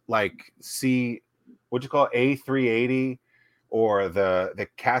names? Like what'd you call it? A380 or the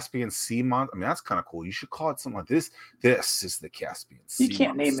Caspian Sea Monster? I mean, that's kind of cool. You should call it something like this. This is the Caspian Sea. You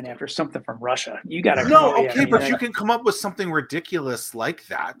can't name it after something from Russia. You got to but you can come up with something ridiculous like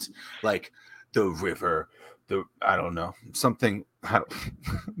that, like the river. I don't know, something. I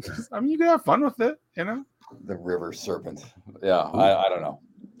mean, you can have fun with it, you know. The river serpent. Yeah, I don't know.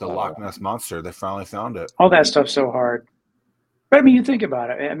 The Loch Ness monster. They finally found it. All that stuff's so hard. But I mean, you think about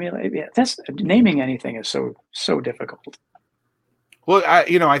it. I mean, that's naming anything is so difficult. Well,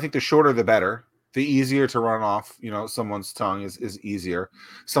 I think the shorter the better. The easier to run off, someone's tongue is easier.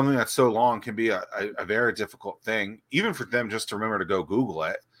 Something that's so long can be a very difficult thing, even for them just to remember to go Google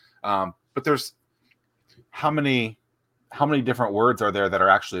it. But there's how many different words are there that are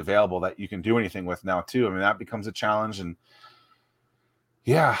actually available that you can do anything with now too? I mean, that becomes a challenge. And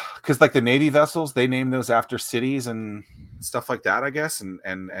yeah, because like the Navy vessels, they name those after cities and stuff like that, I guess,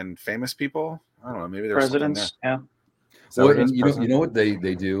 and famous people. I don't know, maybe there's presidents. Yeah. Well, and you know what they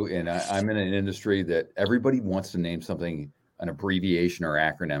do, and I'm in an industry that everybody wants to name something an abbreviation or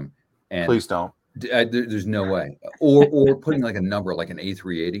acronym, and please don't. There's no way. Or putting like a number, like an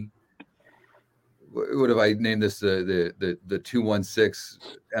A380. What if I named this the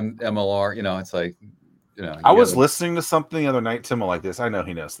 216 MLR? It's like, I was listening to something the other night, Tim will like this. I know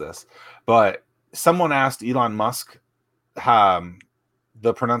he knows this, but someone asked Elon Musk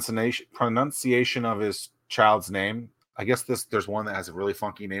the pronunciation of his child's name. I guess there's one that has a really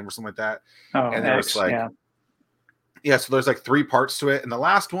funky name or something like that. Oh, and there's so there's like 3 parts to it, and the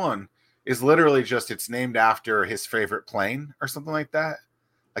last one is literally just it's named after his favorite plane or something like that.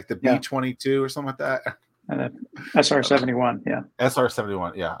 Like the B-22 or something like that. SR-71, yeah.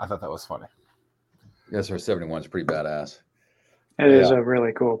 SR-71, yeah. I thought that was funny. SR-71 is pretty badass. It is a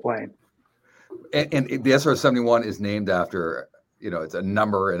really cool plane. And the SR-71 is named after, it's a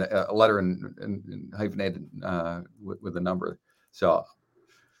number and a letter and hyphenated with a number. So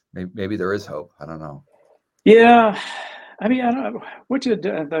maybe there is hope. I don't know. Yeah. I mean, I don't know. What did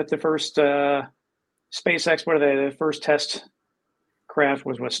the first SpaceX, what are they? The first test craft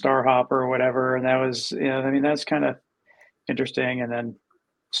was with Starhopper or whatever, and that was I mean, that's kind of interesting. And then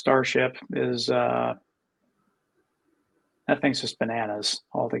Starship is that thing's just bananas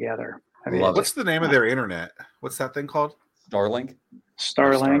altogether. I mean, what's the name of their internet? What's that thing called? Starlink.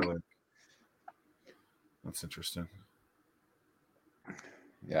 That's interesting.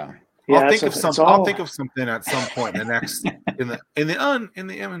 Yeah. I'll think of something at some point in the next in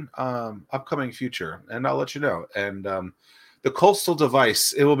the upcoming future, and I'll let you know. And the coastal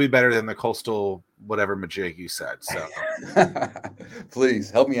device, it will be better than the coastal whatever majig you said. So please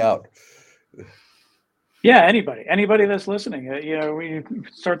help me out. Yeah, anybody that's listening, we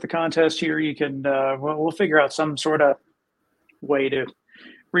start the contest here. You can we'll figure out some sort of way to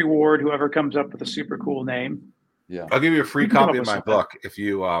reward whoever comes up with a super cool name. Yeah, I'll give you a free copy of my book if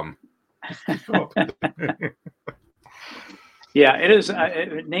you Yeah, it is.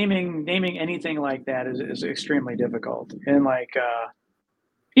 Naming anything like that is extremely difficult, and like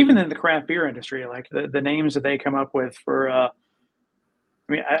even in the craft beer industry, like the names that they come up with for. I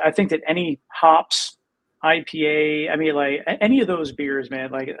mean, I think that any hops, IPA, I mean, like any of those beers,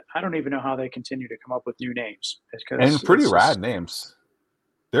 man, like I don't even know how they continue to come up with new names. And pretty rad names.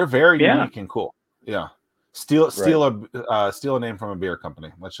 They're very unique and cool. Yeah. Steal a name from a beer company.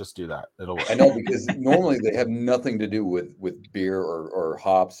 Let's just do that. It'll work. I know, because normally they have nothing to do with beer or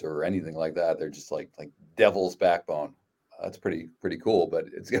hops or anything like that. They're just like Devil's Backbone. That's pretty cool, but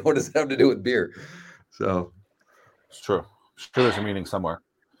what does it have to do with beer? So it's true. Sure, there's a meaning somewhere.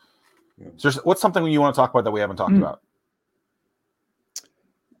 So what's something you want to talk about that we haven't talked about?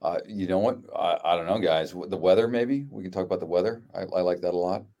 You know what? I don't know, guys. The weather, maybe we can talk about the weather. I like that a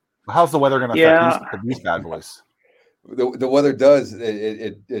lot. How's the weather going to Yeah. affect these bad boys? The weather does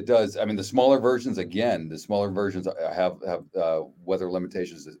it does. I mean, the smaller versions have weather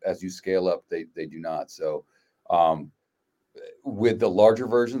limitations as you scale up. They do not. So, with the larger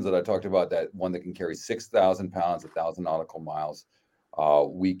versions that I talked about, that one that can carry 6,000 pounds, 1,000 nautical miles,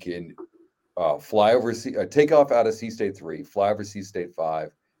 we can fly over take off out of Sea State 3, fly over Sea State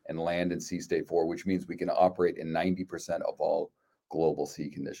 5, and land in Sea State 4, which means we can operate in 90% of all global sea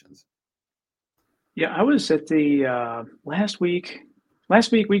conditions. Yeah, I was at the week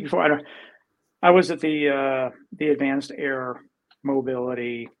before. I was at the Advanced Air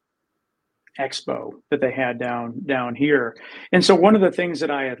Mobility Expo that they had down here, and so one of the things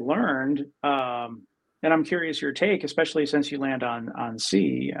that I had learned, and I'm curious your take, especially since you land on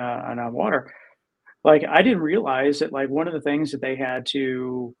sea and on water. Like I didn't realize that like one of the things that they had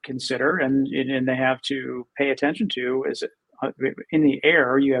to consider and they have to pay attention to is in the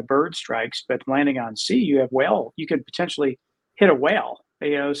air you have bird strikes, but landing on sea you have whale. You could potentially hit a whale.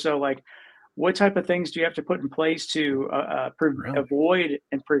 So like what type of things do you have to put in place to Really? avoid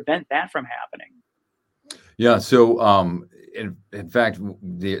and prevent that from happening? Yeah. So, in fact,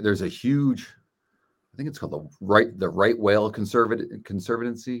 there's a huge, I think it's called the right whale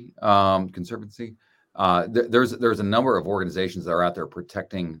conservancy. There's a number of organizations that are out there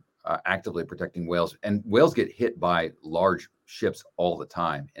actively protecting whales, and whales get hit by large ships all the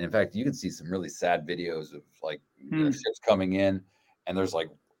time. And in fact, you can see some really sad videos of like ships coming in, and there's like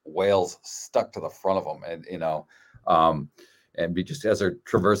whales stuck to the front of them, and just as they're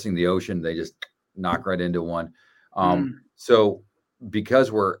traversing the ocean, they just knock right into one. So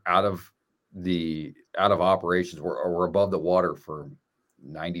because we're out of operations, we're above the water for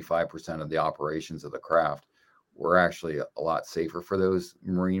 95% of the operations of the craft, we're actually a lot safer for those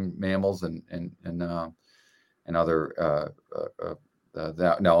marine mammals and other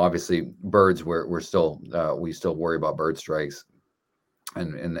that. Now obviously birds, we still worry about bird strikes,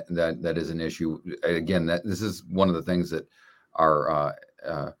 and that is an issue. Again, this is one of the things that our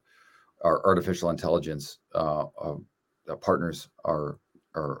artificial intelligence partners are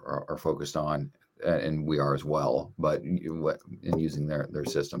focused on, and we are as well, but in using their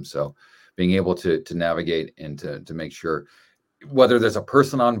system. So being able to navigate and to make sure whether there's a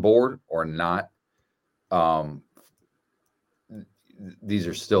person on board or not, these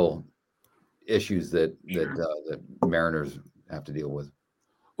are still issues that mariners have to deal with.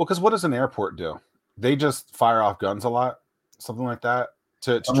 Well, because what does an airport do? They just fire off guns a lot, something like that,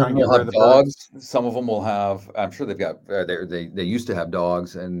 to try and get rid of the dogs. birds. Some of them will have. I'm sure they've got. They used to have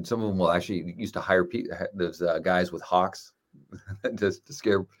dogs, and some of them will actually used to hire those guys with hawks to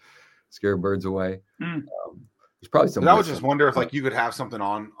scare birds away. There's probably some. I would just wonder if like you could have something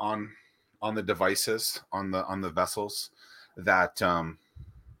on the devices on the vessels that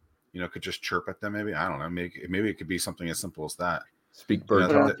could just chirp at them. Maybe I don't know. Maybe it could be something as simple as that. Speak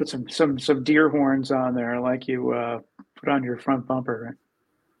bird. Put some deer horns on there, like you put on your front bumper. Right?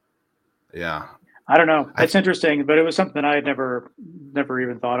 Yeah. I don't know. It's interesting, but it was something I had never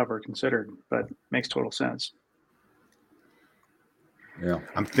even thought of or considered, but makes total sense. Yeah.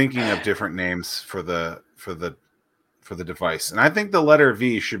 I'm thinking of different names for the device. And I think the letter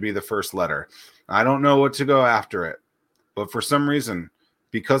V should be the first letter. I don't know what to go after it, but for some reason,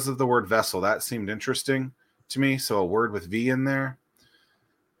 because of the word vessel, that seemed interesting to me. So a word with V in there.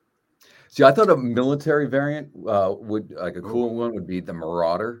 See, I thought a military variant would like a cool one would be the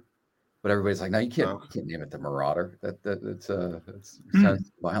Marauder, but everybody's like, no, you can't name it the Marauder. That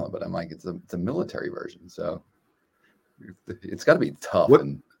sounds violent, but I'm like, it's a military version, so it's got to be tough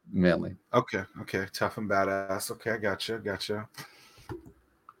and manly. Okay, tough and badass. Okay, gotcha.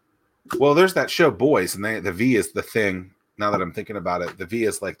 Well, there's that show Boys, and the V is the thing. Now that I'm thinking about it, the V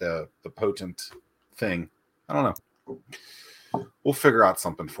is like the potent thing. I don't know. We'll figure out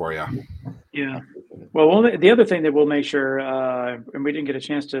something for you. Yeah. Well, the other thing that we'll make sure, and we didn't get a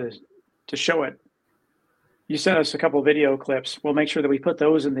chance to show it. You sent us a couple of video clips. We'll make sure that we put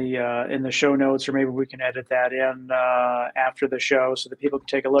those in the show notes, or maybe we can edit that in after the show so that people can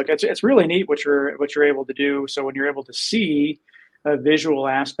take a look. It's really neat what you're able to do. So when you're able to see a visual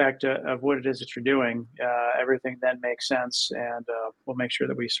aspect of what it is that you're doing, everything then makes sense, and we'll make sure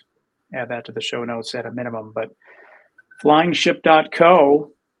that we add that to the show notes at a minimum. But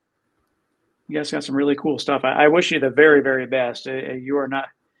flyingship.co, you guys got some really cool stuff. I wish you the very, very best. You are not,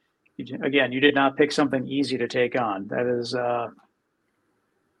 again, you did not pick something easy to take on. That is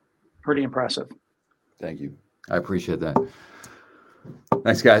pretty impressive. Thank you. I appreciate that.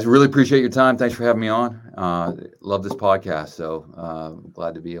 Thanks, guys. Really appreciate your time. Thanks for having me on. Love this podcast. So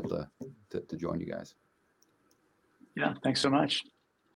glad to be able to join you guys. Yeah, thanks so much.